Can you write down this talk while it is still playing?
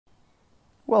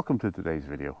Welcome to today's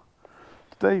video.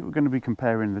 Today we're going to be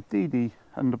comparing the DD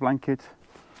Underblanket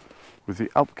with the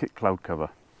Alpkit Cloud Cover.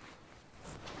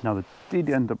 Now the DD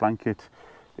Underblanket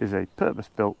is a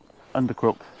purpose-built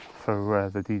underquilt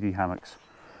for the DD Hammocks.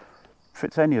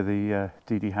 Fits any of the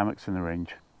DD Hammocks in the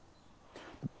range.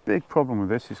 The big problem with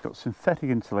this is it's got synthetic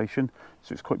insulation,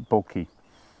 so it's quite bulky.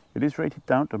 It is rated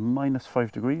down to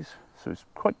 -5 degrees, so it's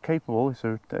quite capable. It's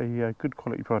a good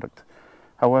quality product.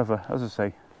 However, as I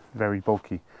say, very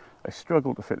bulky. I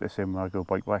struggle to fit this in when I go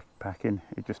bikepacking.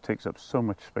 It just takes up so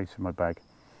much space in my bag.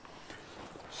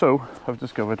 So I've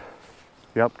discovered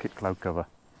the Alpkit Cloud Cover.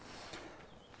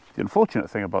 The unfortunate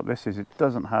thing about this is it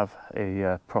doesn't have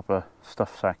a proper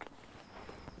stuff sack.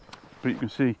 But you can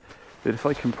see that if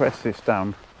I compress this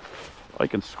down, I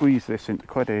can squeeze this into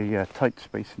quite a tight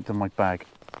space into my bag.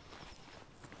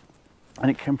 And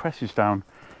it compresses down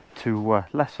to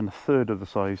less than a third of the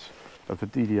size of the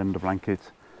DD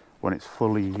Underblanket when it's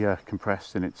fully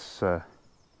compressed in its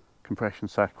compression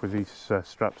sack with these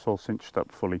straps all cinched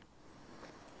up fully.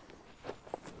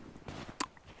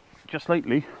 Just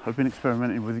lately I've been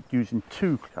experimenting with using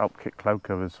two Alpkit Cloud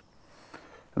Covers,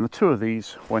 and the two of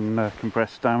these, when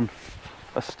compressed down,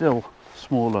 are still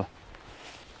smaller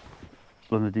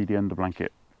than the DD Underblanket.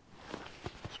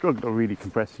 Struggle to really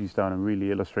compress these down and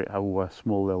really illustrate how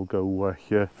small they'll go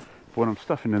here. But when I'm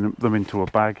stuffing them into a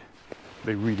bag,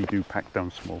 they really do pack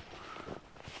down small.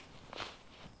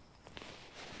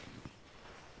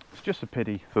 It's just a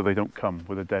pity that they don't come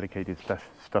with a dedicated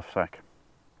stuff sack.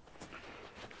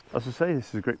 As I say, this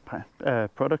is a great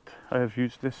product. I have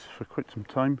used this for quite some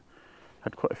time.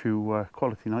 Had quite a few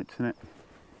quality nights in it.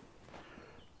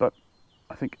 But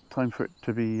I think time for it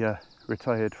to be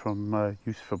retired from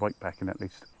use for bikepacking at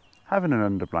least. Having an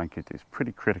underblanket is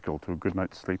pretty critical to a good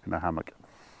night's sleep in a hammock.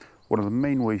 One of the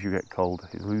main ways you get cold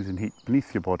is losing heat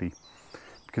beneath your body,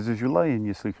 because as you lie in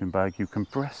your sleeping bag you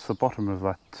compress the bottom of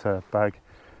that bag,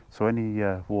 so any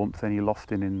warmth, any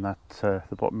lofting in that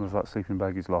the bottom of that sleeping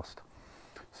bag is lost.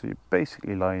 So you're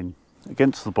basically lying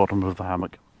against the bottom of the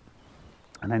hammock,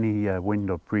 and any wind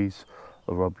or breeze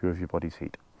will rob you of your body's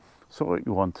heat. So what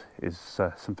you want is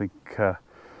something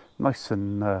nice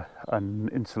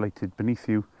and insulated beneath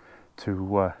you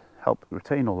to help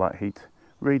retain all that heat,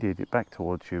 radiate it back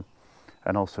towards you,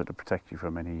 and also to protect you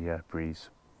from any breeze.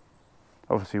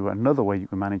 Obviously another way you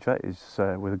can manage that is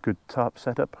with a good tarp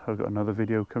setup. I've got another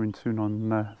video coming soon on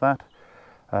that.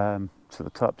 So the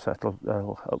tarp setup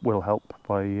will help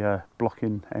by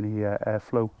blocking any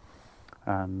airflow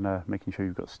and making sure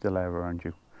you've got still air around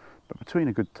you. But between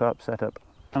a good tarp setup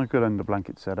and a good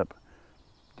underblanket setup,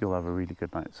 you'll have a really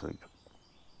good night's sleep.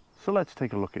 So let's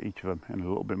take a look at each of them in a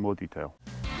little bit more detail.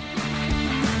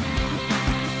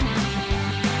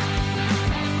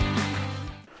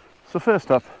 So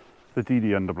first up, the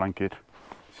DD Underblanket.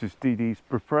 This is DD's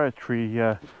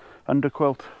proprietary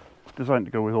underquilt, designed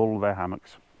to go with all of their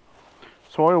hammocks.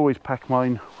 So I always pack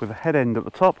mine with a head end at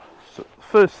the top. So the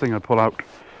first thing I pull out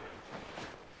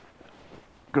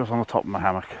goes on the top of my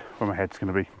hammock, where my head's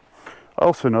going to be. I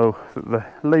also know that the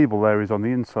label there is on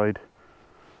the inside,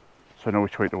 so I know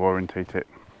which way to orientate it.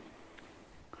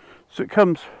 So it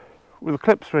comes with the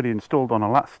clips ready installed on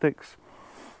elastics.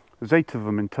 There's 8 of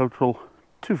them in total,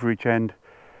 2 for each end,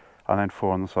 and then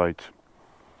 4 on the sides.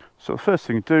 So the first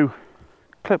thing to do,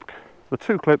 clip the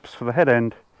 2 clips for the head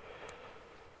end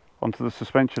onto the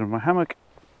suspension of my hammock,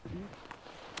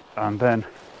 and then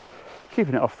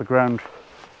keeping it off the ground,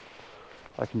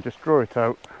 I can just draw it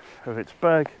out of its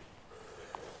bag,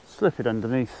 slip it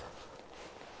underneath,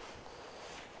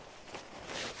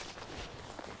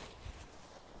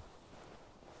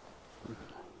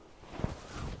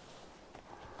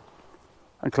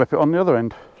 and clip it on the other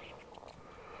end.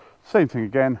 Same thing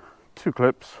again, 2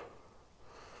 clips.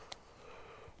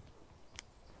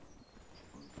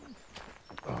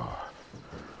 Oh,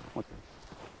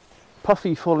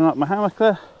 puffy falling out my hammock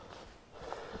there.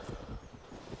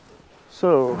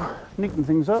 So, neaten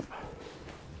things up.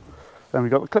 Then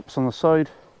we've got the clips on the side.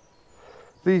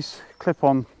 These clip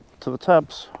on to the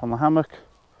tabs on the hammock.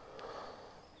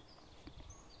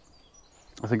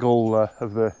 I think all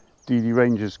of the DD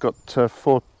range has got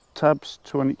 4 tabs,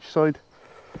 2 on each side,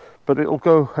 but it'll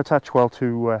go attach well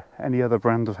to any other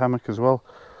brand of hammock as well.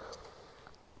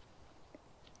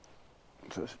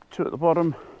 So there's 2 at the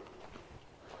bottom,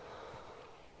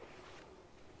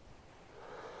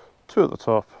 2 at the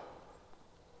top,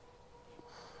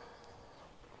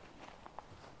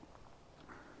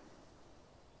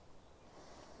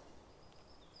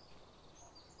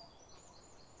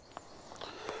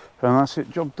 and that's it,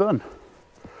 job done.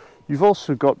 You've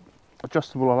also got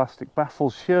adjustable elastic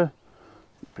baffles here.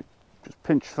 Just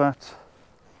pinch that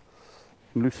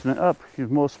and loosen it up,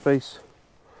 give more space,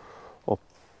 or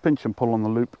pinch and pull on the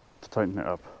loop to tighten it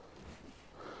up.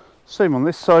 Same on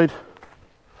this side,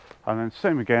 and then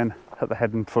same again at the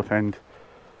head and foot end.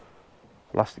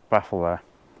 Elastic baffle there,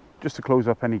 just to close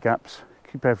up any gaps,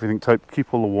 keep everything tight,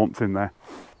 keep all the warmth in there.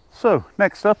 So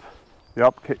next up, the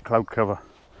Alpkit Cloud Cover,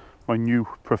 my new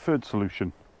preferred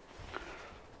solution.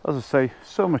 As I say,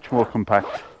 so much more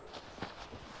compact.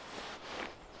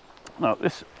 Now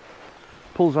this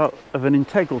pulls out of an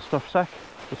integral stuff sack.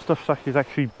 The stuff sack is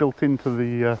actually built into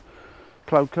the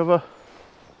cloud cover.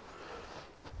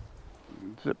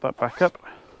 Zip that back up,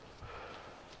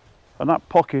 and that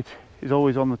pocket is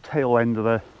always on the tail end of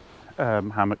the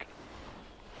hammock.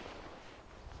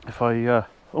 If I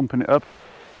open it up,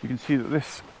 you can see that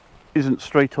this isn't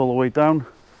straight all the way down.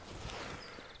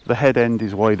 The head end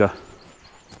is wider.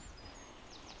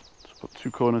 Let's put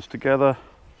two corners together.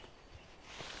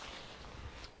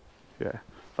 Yeah,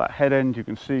 that head end, you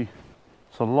can see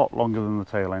it's a lot longer than the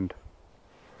tail end.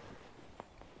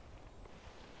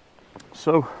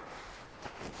 So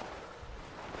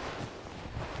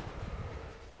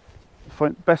the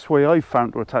best way I've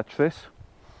found to attach this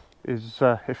is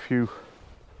if you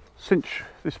cinch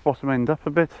this bottom end up a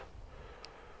bit,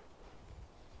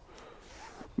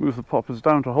 move the poppers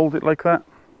down to hold it like that,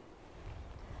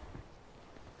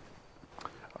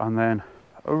 and then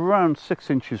around 6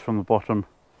 inches from the bottom,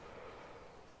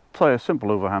 tie a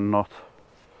simple overhand knot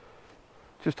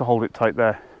just to hold it tight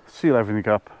there, seal everything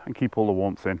up and keep all the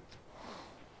warmth in.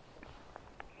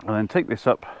 And then take this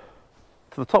up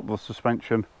to the top of the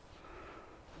suspension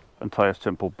and tie a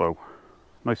simple bow.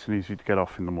 Nice and easy to get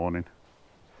off in the morning.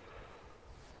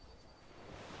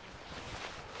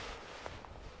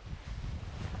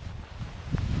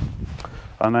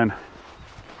 And then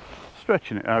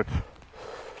stretching it out,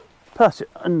 pass it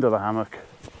under the hammock,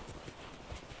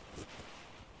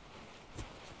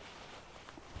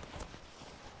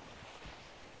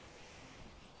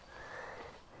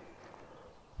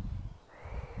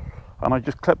 and I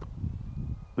just clip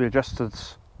the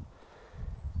adjusters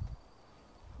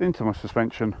into my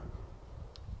suspension.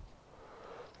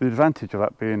 The advantage of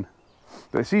that being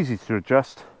that it's easy to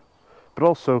adjust, but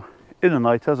also in the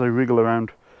night as I wriggle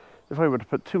around, if I were to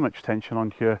put too much tension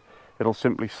on here, it'll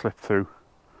simply slip through,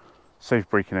 save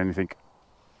breaking anything.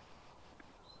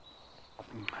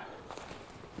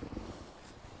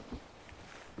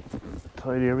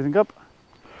 Tidy everything up.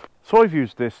 So I've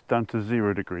used this down to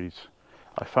 0 degrees.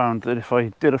 I found that if I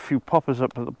did a few poppers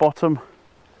up at the bottom,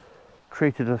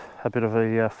 created a bit of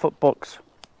a foot box,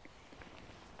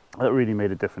 that really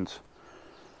made a difference.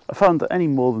 I found that any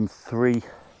more than 3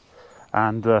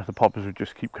 and the poppers would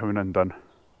just keep coming undone.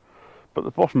 But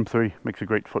the bottom 3 makes a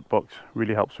great foot box,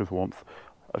 really helps with warmth.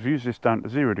 I've used this down to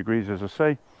 0 degrees, as I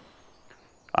say,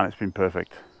 and it's been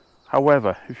perfect.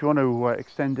 However, if you want to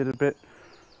extend it a bit,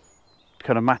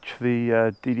 kind of match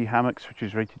the DD Hammocks, which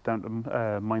is rated down to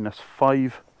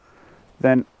 -5,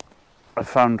 then I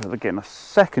found that getting a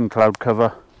second cloud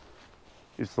cover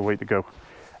is the way to go.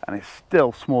 And it's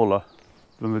still smaller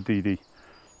than the DD.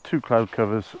 2 cloud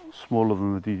covers smaller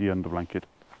than the DD Underblanket.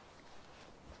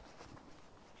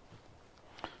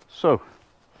 So,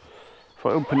 if I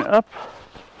open it up,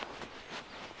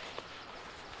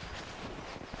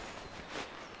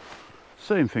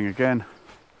 same thing again.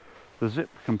 The zip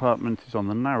compartment is on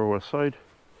the narrower side.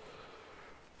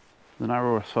 The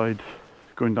narrower side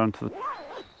going down to the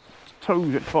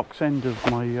toe box end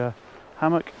of my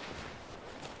hammock.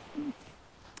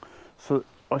 So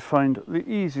I find the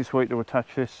easiest way to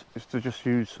attach this is to just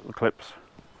use the clips.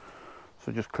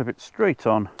 So just clip it straight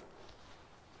on.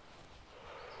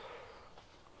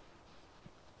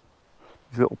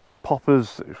 These little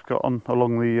poppers that it's got on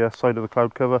along the side of the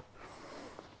cloud cover.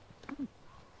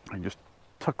 And just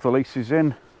tuck the laces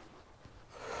in.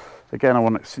 Again, I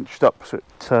want it cinched up so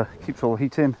it keeps all the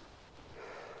heat in.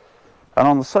 And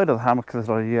on the side of the hammock that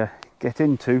I get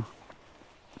into,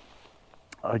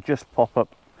 I just pop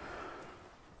up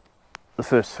the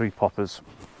first 3 poppers.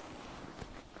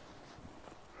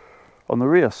 On the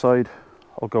rear side,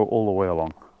 I'll go all the way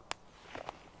along.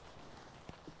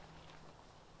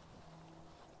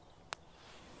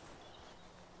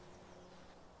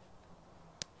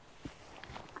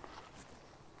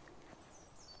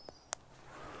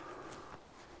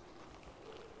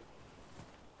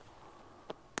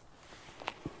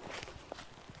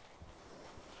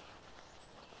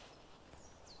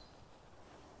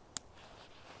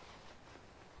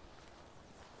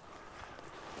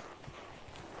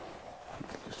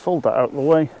 Fold that out of the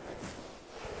way.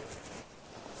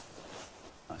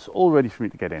 That's all ready for me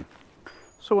to get in.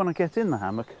 So when I get in the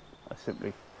hammock, I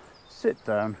simply sit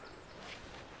down,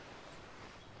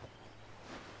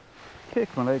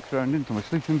 kick my legs around into my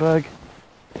sleeping bag.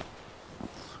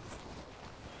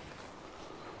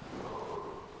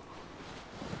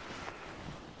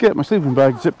 Get my sleeping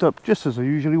bag zipped up just as I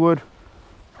usually would,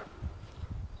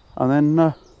 and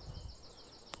then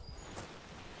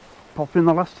pop in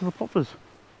the last of the poppers.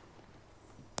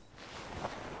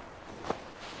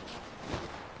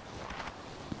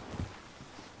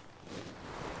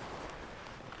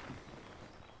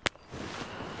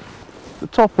 The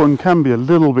top one can be a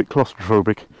little bit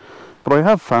claustrophobic, but I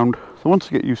have found that once I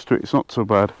get used to it, it's not so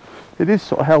bad. It is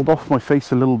sort of held off my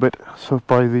face a little bit so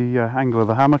by the angle of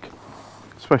the hammock,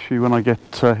 especially when I get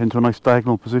into a nice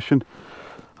diagonal position,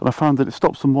 and I found that it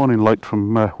stops the morning light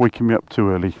from waking me up too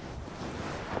early.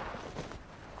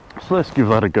 So let's give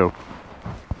that a go.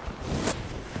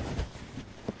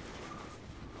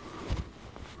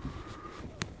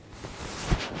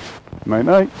 Night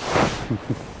night.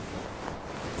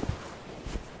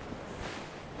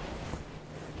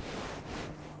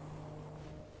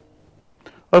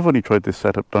 I've only tried this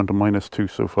setup down to -2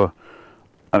 so far,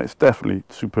 and it's definitely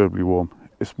superbly warm.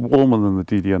 It's warmer than the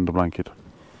DD Underblanket.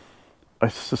 I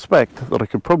suspect that I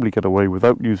could probably get away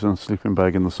without using a sleeping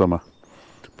bag in the summer,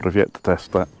 but I've yet to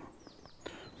test that.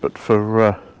 But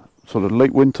for sort of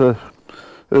late winter,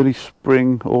 early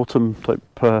spring, autumn type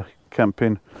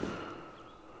camping,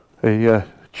 a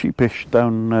cheapish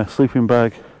down sleeping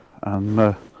bag and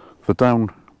the down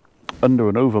under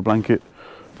and over blanket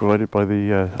provided by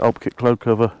the Alpkit Cloud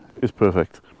Cover is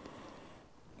perfect.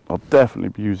 I'll definitely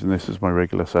be using this as my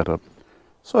regular setup.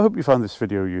 So I hope you found this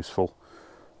video useful.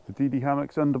 The DD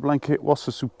Hammocks Underblanket, whilst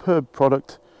a superb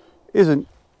product, isn't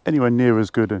anywhere near as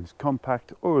good and as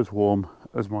compact or as warm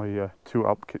as my two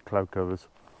Alpkit Cloud Covers.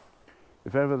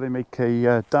 If ever they make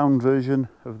a down version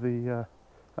of the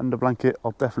Underblanket,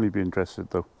 I'll definitely be interested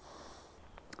though.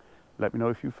 Let me know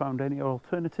if you found any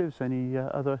alternatives, any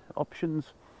other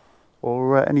options,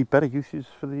 or any better uses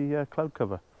for the cloud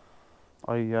cover.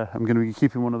 I'm going to be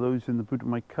keeping one of those in the boot of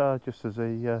my car just as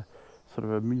a sort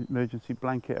of an emergency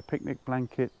blanket, a picnic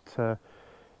blanket,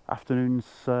 afternoons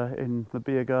in the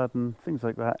beer garden, things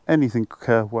like that. Anything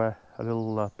where a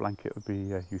little blanket would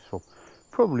be useful.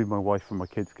 Probably my wife and my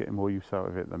kids getting more use out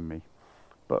of it than me,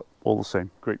 but all the same,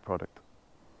 great product.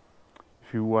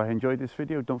 If you enjoyed this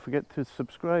video, don't forget to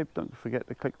subscribe, don't forget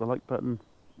to click the like button.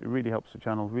 It really helps the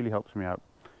channel, really helps me out.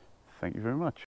 Thank you very much.